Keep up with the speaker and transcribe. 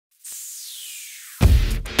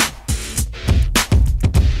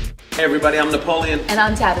Hey everybody, I'm Napoleon. And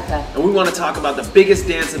I'm Tabitha. And we want to talk about the biggest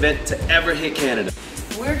dance event to ever hit Canada.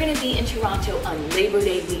 We're going to be in Toronto on Labor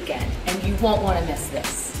Day weekend, and you won't want to miss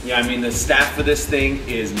this. Yeah, I mean the staff for this thing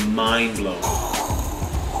is mind-blowing.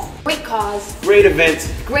 Great cause. Great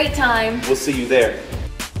event. Great time. We'll see you there.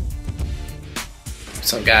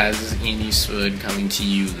 What's up guys, this is Ian Eastwood coming to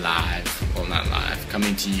you live, well not live,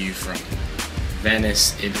 coming to you from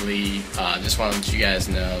Venice, Italy. Just want to let you guys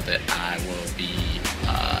know that I will be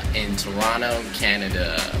in Toronto,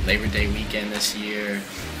 Canada, Labor Day weekend this year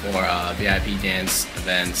for VIP dance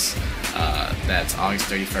events. That's August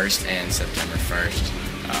 31st and September 1st.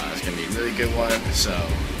 It's going to be a really good one, so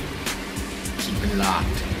keep it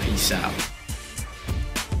locked. Peace out.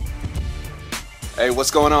 Hey,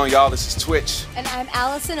 what's going on, y'all? This is Twitch. And I'm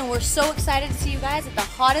Allison, and we're so excited to see you guys at the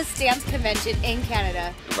hottest dance convention in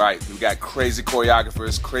Canada. Right, we got crazy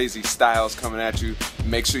choreographers, crazy styles coming at you.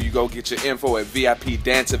 Make sure you go get your info at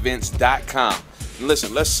VIPdanceevents.com. And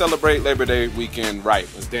listen, let's celebrate Labor Day weekend right.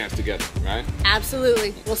 Let's dance together, right?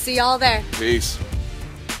 Absolutely. We'll see y'all there. Peace.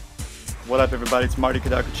 What up, everybody? It's Marty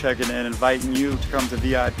Kadaka checking in, inviting you to come to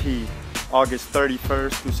VIP August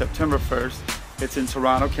 31st through September 1st. It's in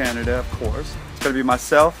Toronto, Canada, of course. It's going to be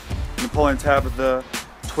myself, Napoleon, Tabitha,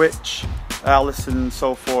 Twitch, Allison, and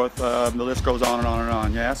so forth. The list goes on and on and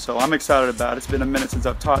on, yeah? So I'm excited about it. It's been a minute since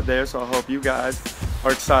I've taught there, so I hope you guys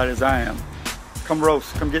are excited as I am. Come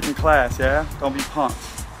roast, come get in class, yeah? Don't be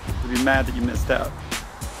punks. You'll be mad that you missed out.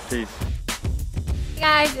 Peace. Hey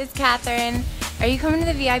guys, it's Catherine. Are you coming to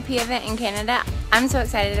the VIP event in Canada? I'm so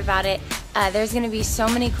excited about it. There's going to be so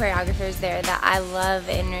many choreographers there that I love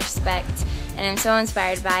and respect, and I'm so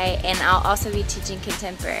inspired by it, and I'll also be teaching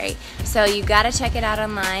contemporary. So you gotta check it out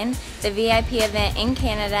online. The VIP event in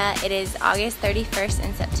Canada, it is August 31st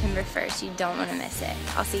and September 1st. You don't want to miss it.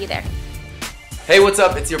 I'll see you there. Hey, what's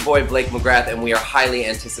up? It's your boy Blake McGrath, and we are highly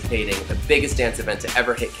anticipating the biggest dance event to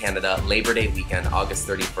ever hit Canada, Labor Day weekend, August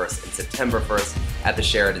 31st and September 1st at the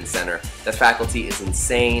Sheridan Center. The faculty is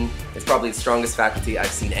insane. It's probably the strongest faculty I've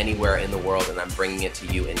seen anywhere in the world, and I'm bringing it to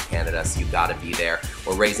you in Canada, so you gotta be there.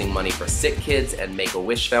 We're raising money for Sick Kids and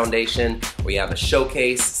Make-A-Wish Foundation. We have a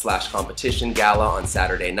showcase/competition gala on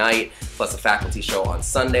Saturday night, plus a faculty show on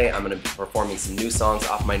Sunday. I'm gonna be performing some new songs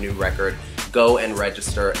off my new record. Go and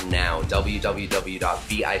register now,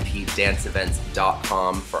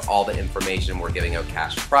 www.vipdanceevents.com for all the information. We're giving out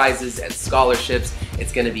cash prizes and scholarships.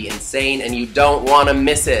 It's gonna be insane and you don't wanna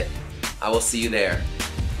miss it. I will see you there.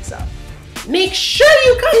 Peace out. Make sure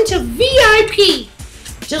you come to VIP.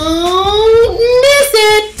 Don't miss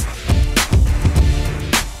it.